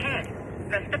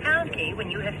Press the pound key when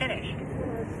you have finished.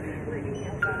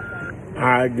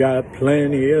 I got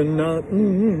plenty of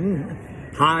nothing.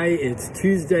 Hi, it's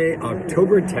Tuesday,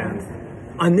 October 10th.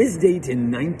 On this date in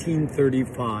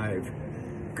 1935,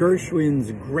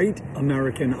 Gershwin's great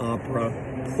American opera,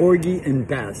 Porgy and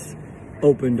Bess,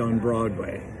 opened on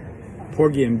Broadway.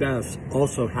 Porgy and Bess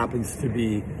also happens to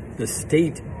be the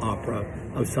state opera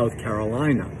of South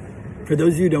Carolina. For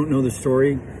those of you who don't know the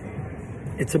story,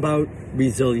 it's about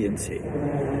resiliency.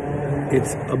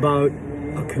 It's about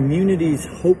a community's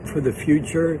hope for the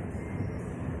future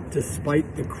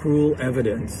despite the cruel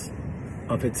evidence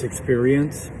of its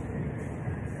experience.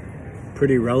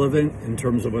 Pretty relevant in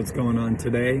terms of what's going on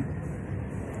today.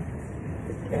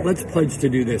 Let's pledge to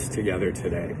do this together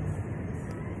today.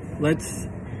 Let's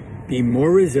be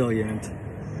more resilient,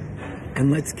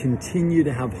 and let's continue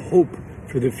to have hope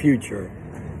for the future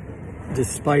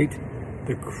despite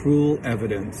the cruel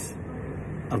evidence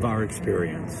of our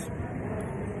experience.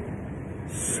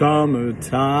 Summertime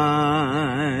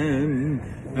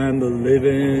and the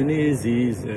living is easy.